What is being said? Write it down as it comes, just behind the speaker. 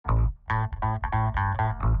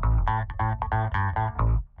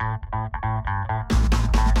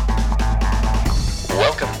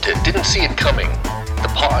Didn't See It Coming, the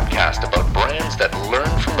podcast about brands that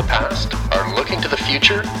learn from the past, are looking to the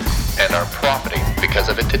future, and are profiting because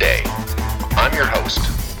of it today. I'm your host,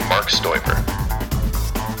 Mark Stoiber.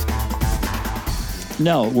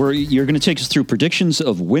 Now, you're going to take us through predictions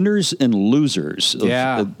of winners and losers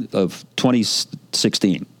of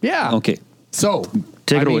 2016. Yeah. Okay. So,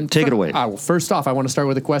 Take it away. First off, I want to start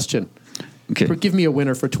with a question. Okay. Give me a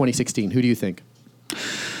winner for 2016. Who do you think?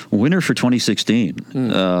 Winner for 2016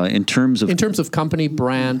 in terms of company,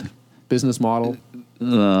 brand, business model.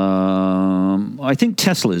 I think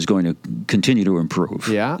Tesla is going to continue to improve.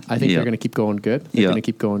 Yeah, I think they're going to keep going good. They're going to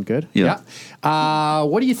keep going good. Yeah.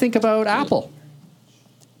 What do you think about Apple?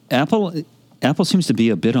 Apple seems to be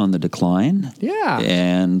a bit on the decline. Yeah.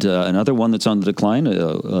 And another one that's on the decline,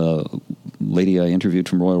 lady I interviewed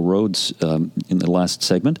from Royal Roads in the last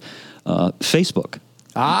segment, Facebook.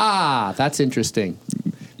 That's interesting.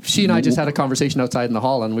 She and I just had a conversation outside in the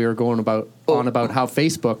hall, and we were going about how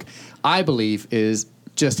Facebook, I believe, is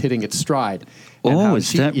just hitting its stride.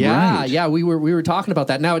 Is that right? Yeah, we were talking about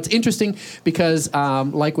that. Now, it's interesting because,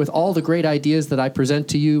 like with all the great ideas that I present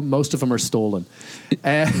to you, most of them are stolen.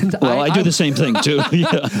 And I do the same thing, too.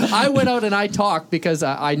 Yeah. I went out and I talked because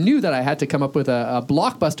I knew that I had to come up with a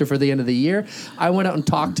blockbuster for the end of the year. I went out and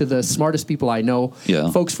talked to the smartest people I know,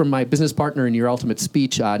 folks from my business partner in Your Ultimate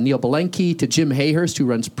Speech, Neil Belenky, to Jim Hayhurst, who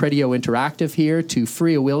runs Predio Interactive here, to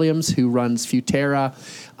Freya Williams, who runs Futera,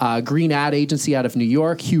 Green Ad Agency out of New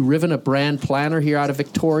York, Hugh Riven, a brand planner here out of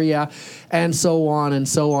Victoria, and so on and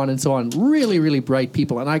so on and so on. Really, really bright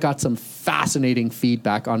people. And I got some fascinating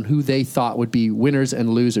feedback on who they thought would be winners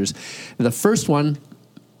and losers. The first one,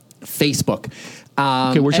 Facebook.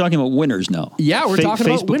 Okay, we're talking about winners now. Yeah, we're talking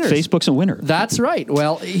about winners. Facebook's a winner. That's right.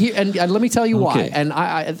 Well, and let me tell you why. And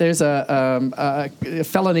there's a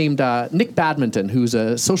fella named Nick Badminton, who's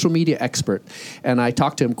a social media expert, and I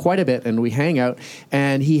talk to him quite a bit, and we hang out,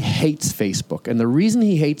 and he hates Facebook. And the reason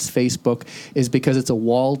he hates Facebook is because it's a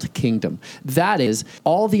walled kingdom. That is,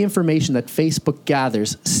 all the information that Facebook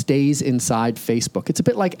gathers stays inside Facebook. It's a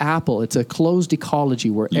bit like Apple. It's a closed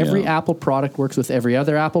ecology where every Apple product works with every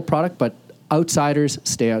other Apple product, but outsiders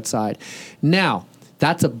stay outside. Now,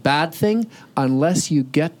 that's a bad thing unless you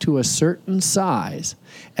get to a certain size.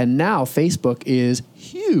 And now Facebook is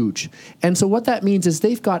huge. And so what that means is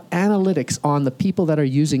they've got analytics on the people that are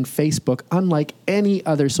using Facebook unlike any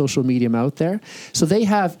other social medium out there. So they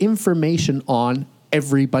have information on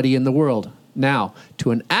everybody in the world. Now,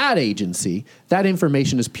 to an ad agency, that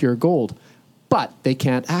information is pure gold, but they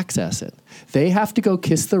can't access it. They have to go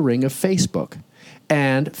kiss the ring of Facebook.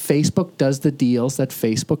 And Facebook does the deals that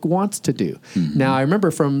Facebook wants to do. Mm-hmm. Now, I remember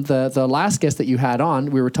from the last guest that you had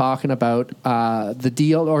on, we were talking about the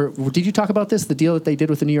deal, or did you talk about this? The deal that they did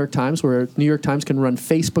with the New York Times, where New York Times can run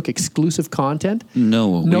Facebook exclusive content?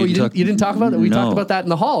 No, you didn't talk about that? We talked about that in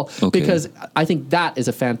the hall, because I think that is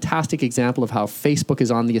a fantastic example of how Facebook is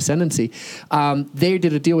on the ascendancy. They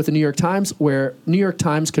did a deal with the New York Times where New York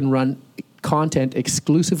Times can run content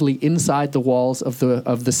exclusively inside the walls of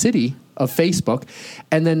the city of Facebook,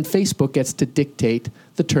 and then Facebook gets to dictate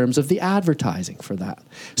the terms of the advertising for that.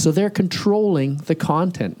 So they're controlling the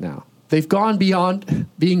content now. They've gone beyond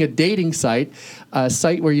being a dating site, a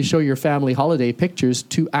site where you show your family holiday pictures,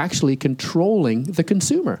 to actually controlling the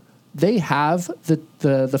consumer. They have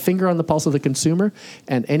the finger on the pulse of the consumer,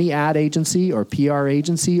 and any ad agency or PR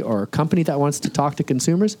agency or company that wants to talk to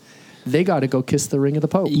consumers, they got to go kiss the ring of the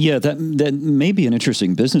Pope. Yeah, that may be an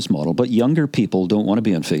interesting business model, but younger people don't want to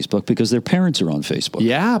be on Facebook because their parents are on Facebook.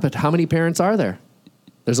 Yeah, but how many parents are there?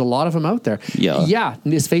 There's a lot of them out there. Yeah.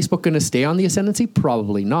 Is Facebook going to stay on the ascendancy?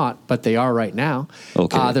 Probably not, but they are right now.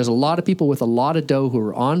 Okay. There's a lot of people with a lot of dough who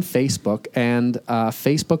are on Facebook, and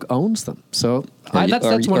Facebook owns them. So that's one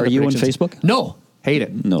of the Are you on predictions. Facebook? No. Hate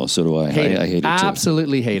it. No, so do I. I hate it too.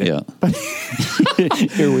 Absolutely hate it. Yeah.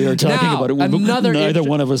 Here we are talking about it. Neither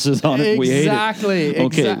one of us is on it. We hate it. Exactly.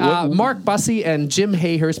 Okay. Mark Bussey and Jim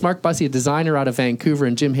Hayhurst. Mark Bussey, a designer out of Vancouver,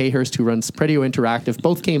 and Jim Hayhurst, who runs Predio Interactive,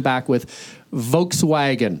 both came back with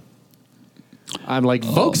Volkswagen. I'm like,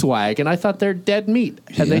 Volkswagen? I thought they're dead meat.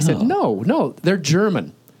 And they said, no, they're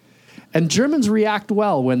German. And Germans react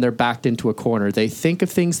well when they're backed into a corner. They think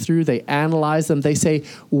of things through. They analyze them. They say,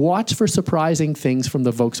 watch for surprising things from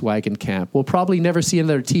the Volkswagen camp. We'll probably never see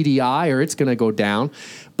another TDI, or it's going to go down.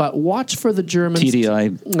 But watch for the Germans.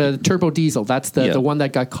 TDI. Turbo diesel. That's the one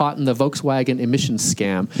that got caught in the Volkswagen emissions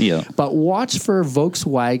scam. Yeah. But watch for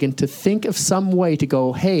Volkswagen to think of some way to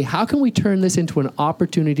go, hey, how can we turn this into an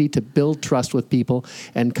opportunity to build trust with people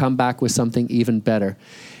and come back with something even better?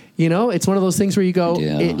 You know, it's one of those things where you go,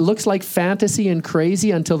 it looks like fantasy and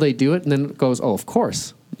crazy until they do it, and then it goes, oh, of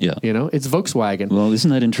course. Yeah. It's Volkswagen. Well,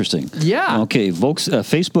 isn't that interesting? Yeah. Okay,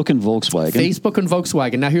 Facebook and Volkswagen. Facebook and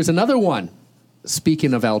Volkswagen. Now, here's another one.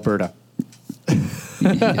 Speaking of Alberta.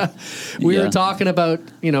 We were talking about,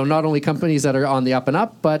 not only companies that are on the up and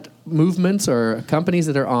up, but movements or companies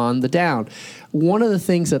that are on the down. One of the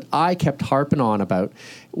things that I kept harping on about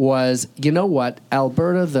was, you know what,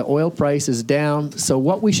 Alberta, the oil price is down. So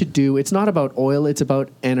what we should do, it's not about oil, it's about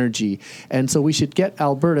energy. And so we should get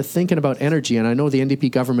Alberta thinking about energy. And I know the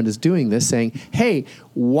NDP government is doing this, saying, hey,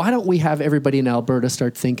 why don't we have everybody in Alberta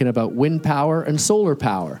start thinking about wind power and solar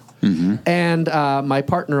power? Mm-hmm. And my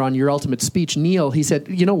partner on Your Ultimate Speech, Neil, he said,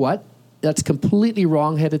 you know what? That's completely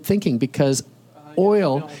wrong-headed thinking, because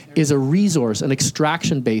oil is a resource, an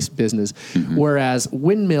extraction-based business, whereas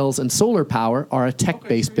windmills and solar power are a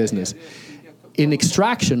tech-based business. In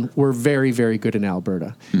extraction, we're very, very good in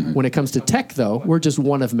Alberta. When it comes to tech, though, we're just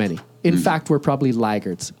one of many. In fact, we're probably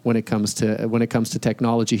laggards when it comes to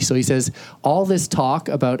technology. So he says all this talk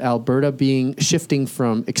about Alberta shifting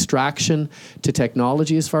from extraction to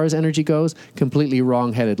technology as far as energy goes, completely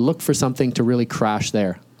wrong-headed. Look for something to really crash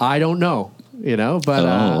there. I don't know, but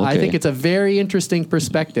okay. I think it's a very interesting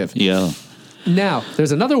perspective. Yeah. Now,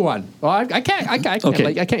 there's another one. Well, I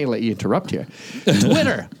can't let you interrupt here.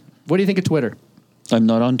 Twitter. What do you think of Twitter? I'm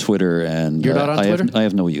not on Twitter, and you're not on Twitter? I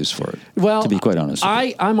have no use for it. Well, to be quite honest,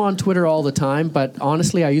 I'm on Twitter all the time, but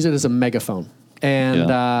honestly, I use it as a megaphone, and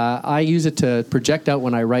I use it to project out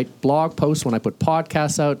when I write blog posts, when I put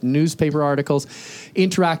podcasts out, newspaper articles,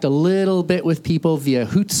 interact a little bit with people via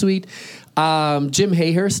Hootsuite. Jim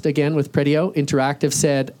Hayhurst, again with Predio Interactive,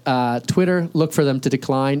 said Twitter, look for them to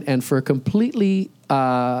decline, and for a completely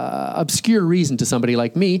obscure reason to somebody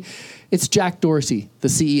like me, it's Jack Dorsey, the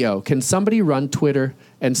CEO. Can somebody run Twitter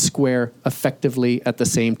and Square effectively at the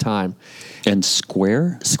same time? And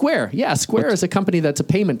Square? Square, yeah. Square is a company that's a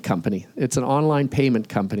payment company. It's an online payment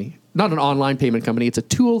company. Not an online payment company. It's a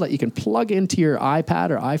tool that you can plug into your iPad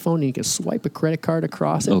or iPhone, and you can swipe a credit card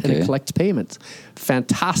across it, and it collects payments.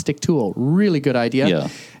 Fantastic tool. Really good idea. Yeah.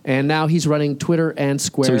 And now he's running Twitter and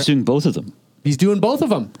Square. So he's doing both of them. He's doing both of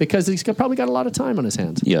them because he's probably got a lot of time on his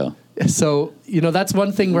hands. Yeah. So, that's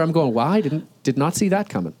one thing where I'm going, wow, I did not see that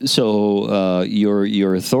coming. So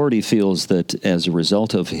your authority feels that as a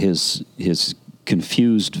result of his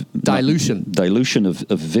confused dilution of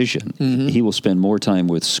vision, he will spend more time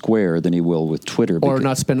with Square than he will with Twitter. Or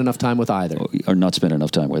not spend enough time with either. Or not spend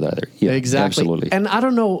enough time with either. Yeah, exactly. Absolutely. And I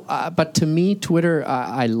don't know, but to me, Twitter,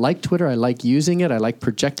 I like Twitter. I like using it. I like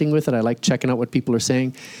projecting with it. I like checking out what people are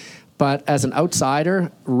saying. But as an outsider,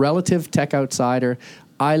 relative tech outsider,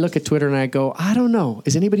 I look at Twitter and I go, I don't know.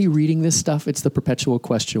 Is anybody reading this stuff? It's the perpetual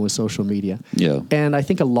question with social media. Yeah. And I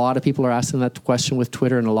think a lot of people are asking that question with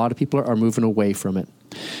Twitter, and a lot of people are moving away from it.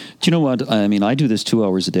 Do you know what? I mean, I do this 2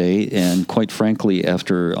 hours a day, and quite frankly,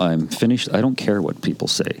 after I'm finished, I don't care what people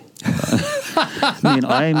say. I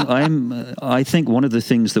think one of the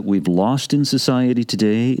things that we've lost in society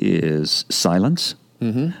today is silence.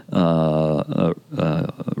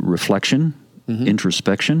 Reflection,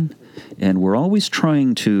 introspection, and we're always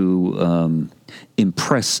trying to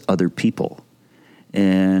impress other people.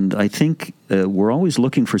 And I think we're always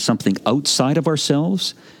looking for something outside of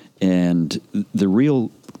ourselves, and the real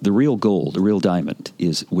gold, the real diamond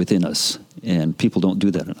is within us, and people don't do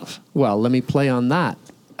that enough. Well, let me play on that.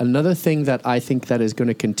 Another thing that I think that is going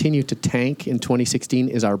to continue to tank in 2016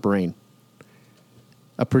 is our brain.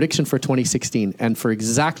 A prediction for 2016, and for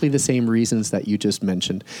exactly the same reasons that you just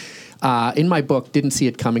mentioned. In my book, Didn't See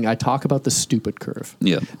It Coming, I talk about the stupid curve.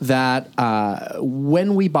 Yeah. That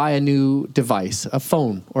when we buy a new device, a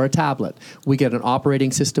phone or a tablet, we get an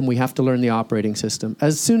operating system, we have to learn the operating system.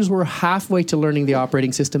 As soon as we're halfway to learning the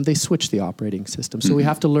operating system, they switch the operating system. So we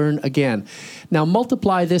have to learn again. Now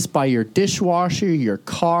multiply this by your dishwasher, your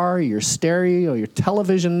car, your stereo, your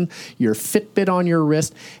television, your Fitbit on your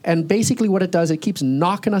wrist, and basically what it does, it keeps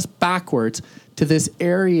knocking us backwards to this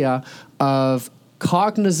area of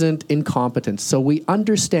cognizant incompetence. So we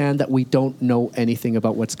understand that we don't know anything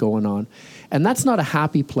about what's going on. And that's not a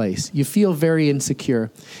happy place. You feel very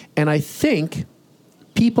insecure. And I think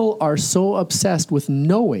people are so obsessed with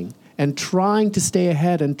knowing and trying to stay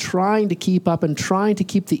ahead and trying to keep up and trying to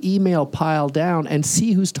keep the email pile down and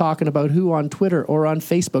see who's talking about who on Twitter or on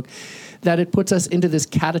Facebook, that it puts us into this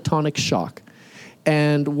catatonic shock.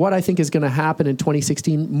 And what I think is going to happen in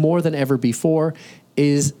 2016 more than ever before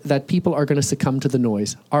is that people are going to succumb to the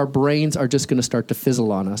noise. Our brains are just going to start to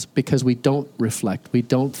fizzle on us because we don't reflect, we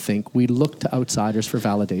don't think, we look to outsiders for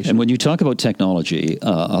validation. And when you talk about technology,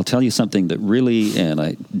 I'll tell you something that really, and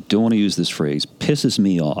I don't want to use this phrase, pisses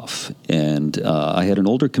me off. And I had an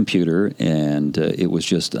older computer, and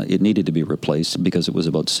it needed to be replaced because it was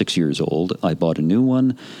about 6 years old. I bought a new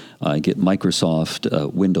one. I get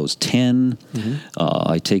Microsoft Windows 10. Mm-hmm.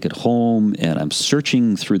 I take it home, and I'm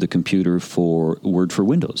searching through the computer for Word for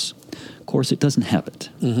Windows. Of course, it doesn't have it.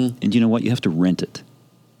 Mm-hmm. And you know what? You have to rent it.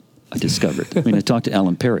 I discovered. I talked to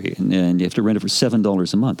Alan Perry, and you have to rent it for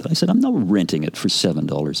 $7 a month. I said, I'm not renting it for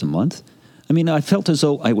 $7 a month. I felt as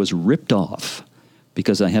though I was ripped off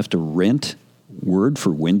because I have to rent Word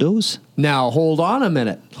for Windows. Now, hold on a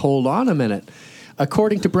minute.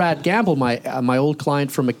 According to Brad Gamble, my old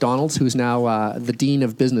client from McDonald's, who's now the Dean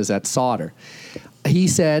of Business at Sauder, he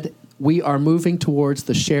said, we are moving towards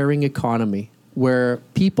the sharing economy where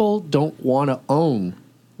people don't want to own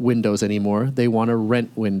Windows anymore. They want to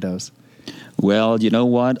rent Windows. Well, you know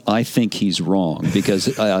what? I think he's wrong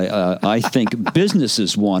because I think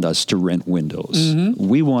businesses want us to rent Windows. Mm-hmm.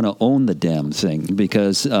 We want to own the damn thing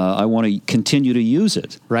because I want to continue to use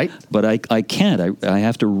it. Right. But I can't. I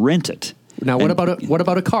have to rent it. Now, what about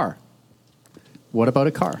a car? What about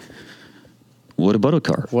a car? What about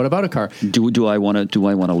a car? Do I want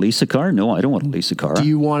to lease a car? No, I don't want to lease a car. Do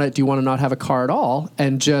you want to not have a car at all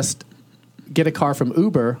and just get a car from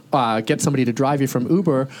Uber, get somebody to drive you from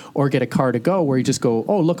Uber, or get a car to go where you just go,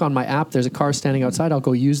 oh, look on my app, there's a car standing outside. I'll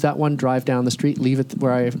go use that one, drive down the street, leave it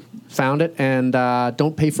where I found it, and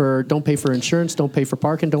don't pay for insurance, don't pay for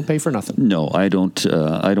parking, don't pay for nothing. No, I don't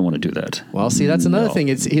want to do that. Well, see, that's another thing.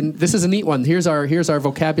 This is a neat one. Here's our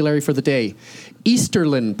vocabulary for the day.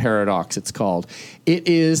 Easterlin paradox, it's called. It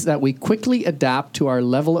is that we quickly adapt to our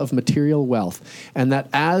level of material wealth, and that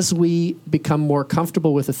as we become more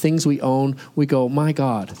comfortable with the things we own, we go, my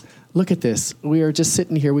God, look at this. We are just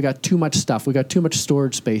sitting here. We got too much stuff. We got too much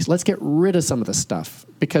storage space. Let's get rid of some of the stuff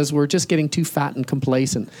because we're just getting too fat and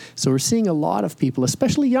complacent. So we're seeing a lot of people,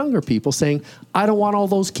 especially younger people, saying, I don't want all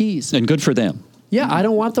those keys. And good for them. Yeah, I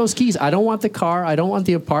don't want those keys. I don't want the car. I don't want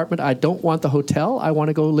the apartment. I don't want the hotel. I want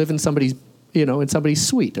to go live in somebody's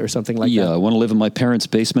suite or something like that. Yeah, I want to live in my parents'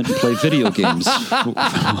 basement and play video games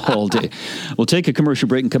all day. We'll take a commercial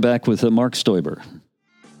break and come back with Mark Stoiber.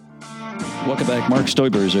 Welcome back. Mark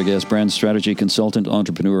Stoiber is our guest, brand strategy consultant,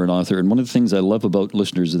 entrepreneur, and author. And one of the things I love about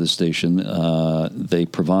listeners of this station, they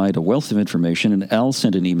provide a wealth of information. And Al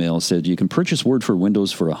sent an email, said you can purchase Word for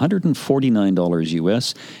Windows for $149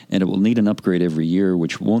 US, and it will need an upgrade every year,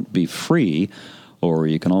 which won't be free. Or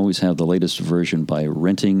you can always have the latest version by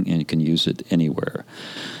renting, and you can use it anywhere.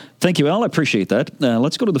 Thank you, Al. I appreciate that.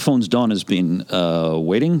 Let's go to the phones. Don has been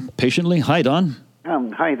waiting patiently. Hi, Don.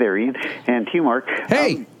 Hi there, Ian. And to you, Mark.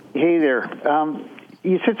 Hey. Hey there.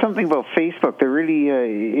 You said something about Facebook that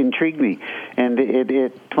really intrigued me. And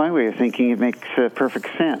to my way of thinking, it makes perfect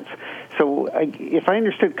sense. So if I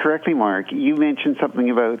understood correctly, Mark, you mentioned something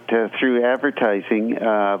about through advertising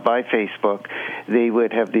by Facebook, they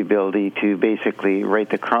would have the ability to basically write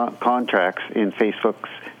the contracts in Facebook's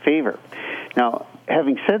favor. Now,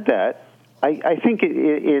 having said that, I think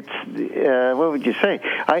it's what would you say?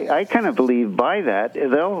 I kind of believe by that,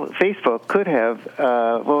 Facebook could have,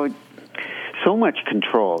 so much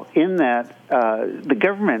control in that the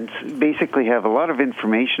governments basically have a lot of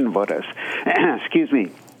information about us. Excuse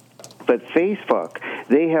me. But Facebook,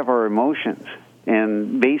 they have our emotions.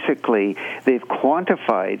 And basically, they've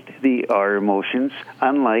quantified our emotions,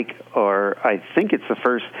 unlike I think it's the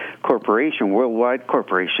first worldwide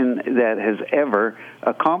corporation, that has ever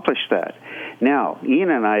accomplished that. Now, Ian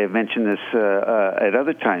and I have mentioned this at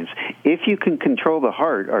other times. If you can control the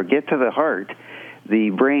heart or get to the heart, the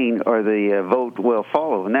brain or the vote will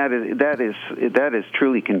follow, and that is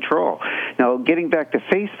truly control. Now, getting back to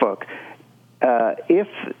Facebook. If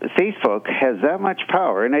Facebook has that much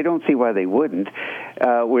power, and I don't see why they wouldn't,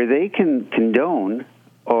 where they can condone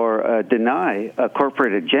or deny a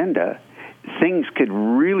corporate agenda, things could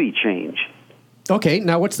really change. Okay,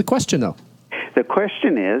 now what's the question, though? The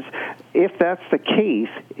question is, if that's the case,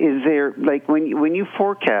 is there, like when you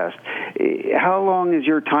forecast, how long is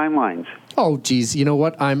your timelines? Oh, geez, you know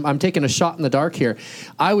what? I'm taking a shot in the dark here.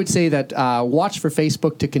 I would say that watch for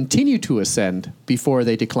Facebook to continue to ascend before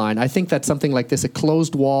they decline. I think that something like this, a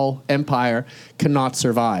closed wall empire, cannot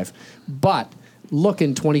survive. But look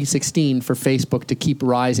in 2016 for Facebook to keep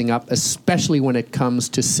rising up, especially when it comes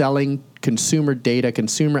to selling consumer data,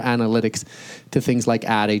 consumer analytics to things like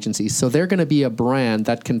ad agencies. So they're going to be a brand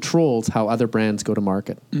that controls how other brands go to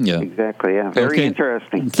market. Yeah. Exactly, yeah. Very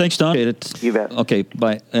interesting. Thanks, Don. You bet. Okay,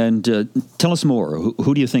 bye. And tell us more.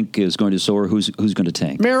 Who do you think is going to soar? Who's going to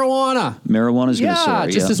tank? Marijuana. Marijuana's going to soar.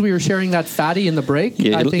 Just as we were sharing that fatty in the break.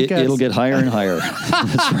 Yeah, I think it'll get higher and higher.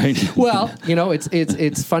 That's right. Well,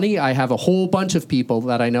 it's funny. I have a whole bunch of people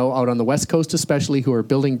that I know out on the West Coast especially who are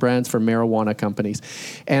building brands for marijuana companies.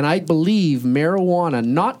 And I believe marijuana,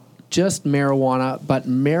 not just marijuana, but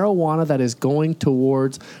marijuana that is going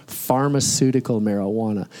towards pharmaceutical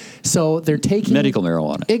marijuana. So they're taking medical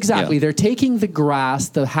marijuana. Exactly. Yeah. They're taking the grass,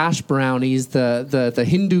 the hash brownies, the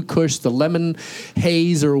Hindu Kush, the lemon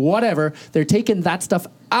haze or whatever. They're taking that stuff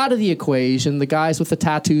out of the equation, the guys with the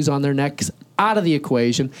tattoos on their necks out of the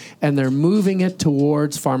equation, and they're moving it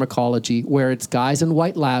towards pharmacology, where it's guys in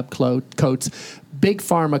white lab coats, big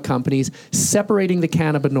pharma companies separating the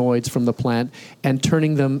cannabinoids from the plant and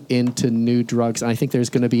turning them into new drugs. And I think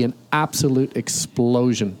there's going to be an absolute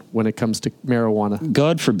explosion when it comes to marijuana.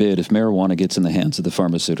 God forbid if marijuana gets in the hands of the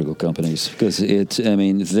pharmaceutical companies, because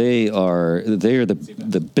they are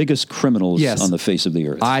the biggest criminals on the face of the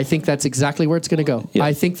earth. I think that's exactly where it's going to go. Yeah.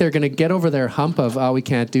 I think they're going to get over their hump of, we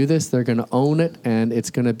can't do this. They're going to own it, and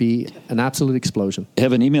it's going to be an absolute explosion. I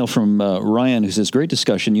have an email from Ryan who says, great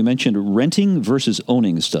discussion. You mentioned renting versus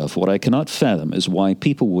owning stuff. What I cannot fathom is why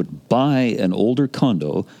people would buy an older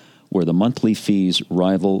condo where the monthly fees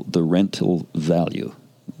rival the rental value.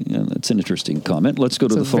 Yeah, that's an interesting comment. Let's go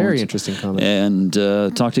to the phone. Very interesting comment. And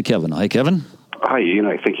talk to Kevin. Hi, Kevin. Hi, Ian.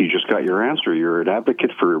 I think you just got your answer. You're an advocate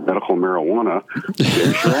for medical marijuana.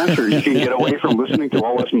 There's your answer. You can get away from listening to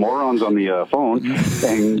all us morons on the phone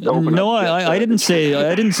and open No, I didn't say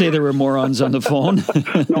there were morons on the phone.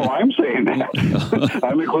 No, I'm saying that.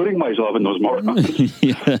 I'm including myself in those morons.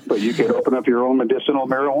 Yeah. But you can open up your own medicinal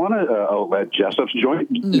marijuana outlet, Jessup's joint.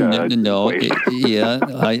 I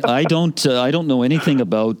don't know anything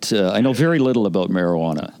about. I know very little about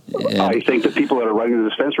marijuana. I think the people that are running the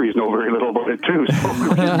dispensaries know very little about it too. So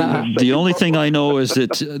the only thing I know is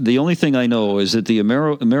that the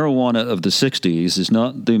marijuana of the '60s is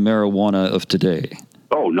not the marijuana of today.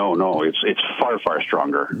 Oh, no. It's far, far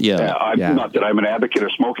stronger. Yeah. Not that I'm an advocate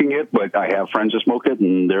of smoking it, but I have friends that smoke it,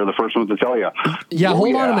 and they're the first ones to tell you. Yeah,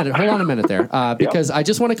 hold on a minute there. Because I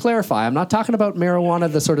just want to clarify. I'm not talking about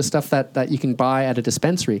marijuana, the sort of stuff that you can buy at a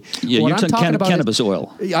dispensary. Yeah, you're talking about cannabis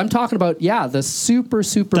oil. I'm talking about, the super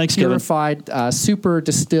purified, super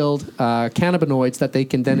distilled cannabinoids that they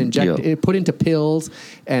can then inject, put into pills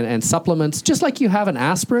and supplements. Just like you have an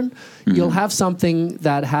aspirin, you'll have something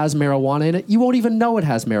that has marijuana in it. You won't even know it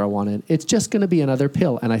has marijuana in it. It's just going to be another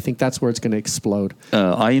pill, and I think that's where it's going to explode.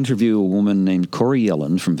 I interview a woman named Corey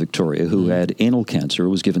Yellen from Victoria who had anal cancer,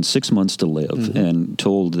 was given 6 months to live, and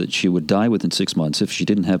told that she would die within 6 months if she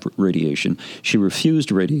didn't have radiation. She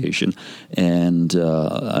refused radiation and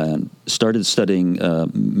started studying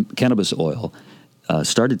cannabis oil.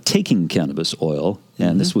 Started taking cannabis oil,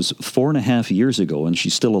 and this was 4.5 years ago, and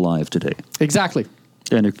she's still alive today. Exactly.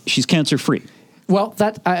 And she's cancer-free. Well,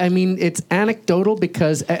 it's anecdotal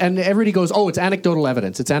because, and everybody goes, it's anecdotal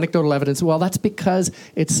evidence. It's anecdotal evidence. Well, that's because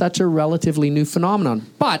it's such a relatively new phenomenon.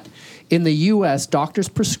 But in the U.S., doctors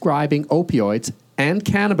prescribing opioids and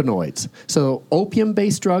cannabinoids, so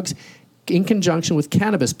opium-based drugs in conjunction with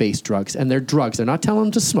cannabis-based drugs, and they're drugs. They're not telling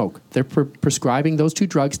them to smoke. They're prescribing those two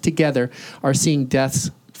drugs together, are seeing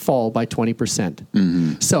deaths fall by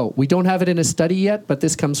 20%. So we don't have it in a study yet, but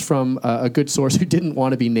this comes from a good source who didn't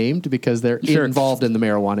want to be named because they're involved in the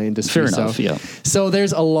marijuana industry. Fair enough, yeah. So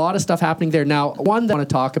there's a lot of stuff happening there. Now, one that I want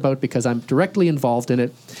to talk about because I'm directly involved in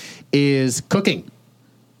it is cooking.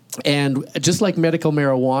 And just like medical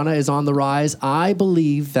marijuana is on the rise, I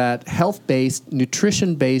believe that health-based,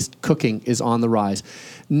 nutrition-based cooking is on the rise.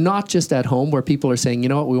 Not just at home where people are saying,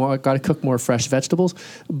 we got to cook more fresh vegetables,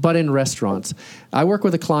 but in restaurants. I work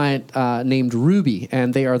with a client named Ruby,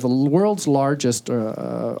 and they are the world's largest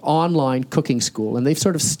online cooking school. And they've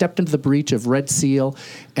sort of stepped into the breach of Red Seal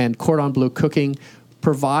and Cordon Bleu cooking,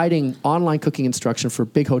 providing online cooking instruction for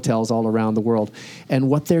big hotels all around the world. And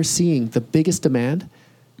what they're seeing, the biggest demand,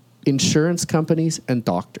 insurance companies and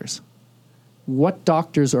doctors. What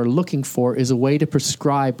doctors are looking for is a way to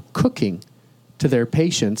prescribe cooking to their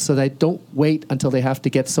patients so they don't wait until they have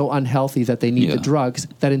to get so unhealthy that they need the drugs,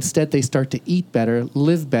 that instead they start to eat better,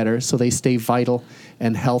 live better, so they stay vital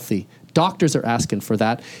and healthy. Doctors are asking for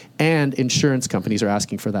that, and insurance companies are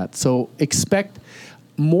asking for that. So expect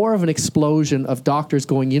more of an explosion of doctors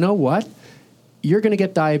going, you know what? you're going to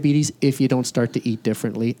get diabetes if you don't start to eat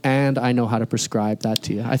differently. And I know how to prescribe that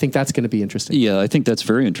to you. I think that's going to be interesting. Yeah, I think that's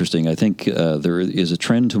very interesting. I think there is a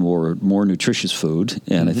trend to more nutritious food.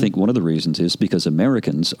 And I think one of the reasons is because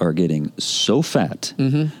Americans are getting so fat.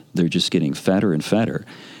 They're just getting fatter and fatter.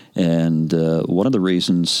 And one of the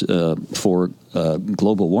reasons for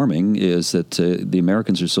global warming is that the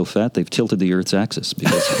Americans are so fat, they've tilted the Earth's axis.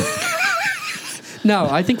 Because No,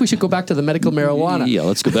 I think we should go back to the medical marijuana. Yeah,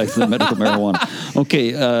 let's go back to the medical marijuana.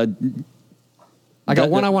 Okay. I got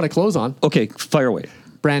one I want to close on. Okay, fire away.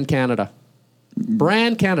 Brand Canada.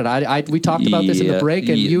 Brand Canada. We talked about this in the break,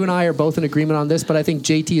 and you and I are both in agreement on this, but I think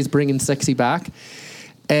JT is bringing sexy back.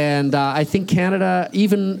 And I think Canada,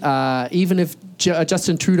 even if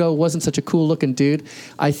Justin Trudeau wasn't such a cool-looking dude,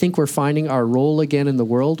 I think we're finding our role again in the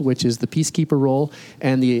world, which is the peacekeeper role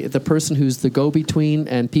and the person who's the go-between,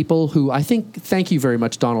 and people who I think, thank you very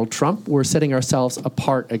much, Donald Trump, we're setting ourselves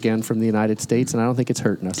apart again from the United States, and I don't think it's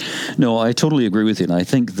hurting us. No, I totally agree with you, and I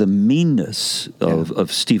think the meanness of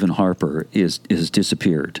Stephen Harper is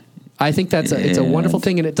disappeared. I think it's a wonderful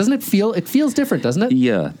thing, and it feels different, doesn't it?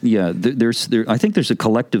 Yeah. I think there's a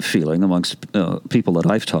collective feeling amongst people that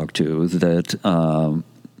I've talked to that,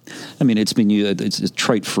 it's been used, it's a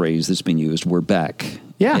trite phrase that's been used, we're back.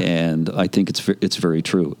 Yeah. And I think it's very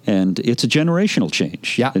true. And it's a generational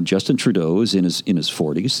change. Yeah. And Justin Trudeau is in his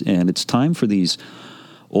 40s, and it's time for these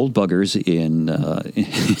old buggers in, I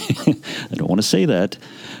don't want to say that,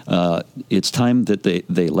 it's time that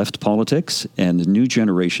they left politics and the new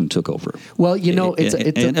generation took over. Well,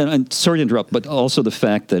 it's sorry to interrupt, but also the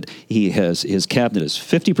fact that his cabinet is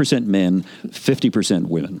 50% men, 50%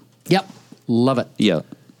 women. Yep. Love it. Yeah.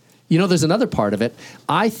 There's another part of it.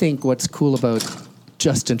 I think what's cool about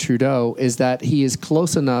Justin Trudeau is that he is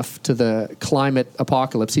close enough to the climate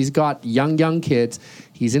apocalypse. He's got young kids.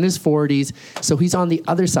 He's in his 40s, so he's on the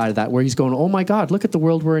other side of that, where he's going, oh my God, look at the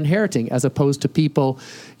world we're inheriting, as opposed to people,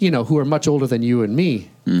 who are much older than you and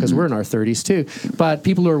me, because we're in our 30s too. But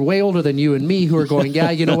people who are way older than you and me who are going,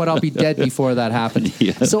 yeah, you know what, I'll be dead before that happens.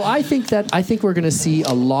 Yeah. So I think we're going to see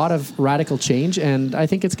a lot of radical change, and I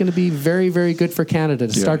think it's going to be very, very good for Canada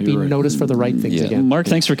to start being noticed for the right things again. Mark,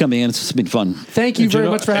 thanks for coming in. It's been fun. Thank you very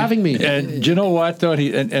much for having me. And you know what, though?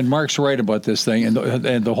 And Mark's right about this thing.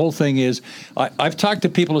 And the whole thing is, I've talked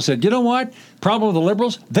to people who said, you know what? Problem with the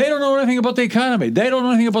Liberals, they don't know anything about the economy. They don't know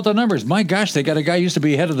anything about the numbers. My gosh, they got a guy who used to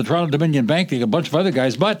be head of the Toronto Dominion Bank, they got a bunch of other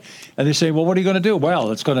guys, and they say, well, what are you going to do?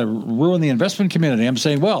 Well, it's going to ruin the investment community. I'm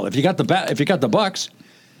saying, well, if you got the bucks,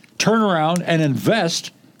 turn around and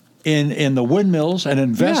invest in the windmills and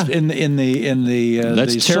invest in the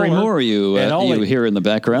that's the Terry solar Moore you hear in the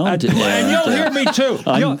background, and you'll hear me too.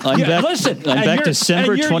 I'm back. Listen, I'm back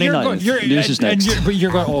December 29th. News is next.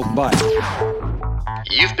 You're going. Oh, bye.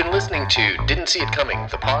 You've been listening to Didn't See It Coming,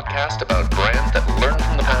 the podcast about brands that learn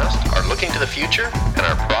from the past, are looking to the future, and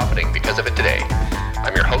are profiting because of it today.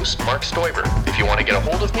 I'm your host, Mark Stoiber. If you want to get a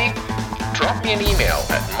hold of me, drop me an email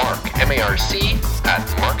at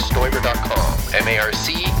mark@markstoiber.com,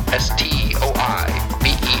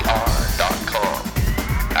 marcstoiber.com.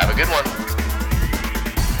 Have a good one.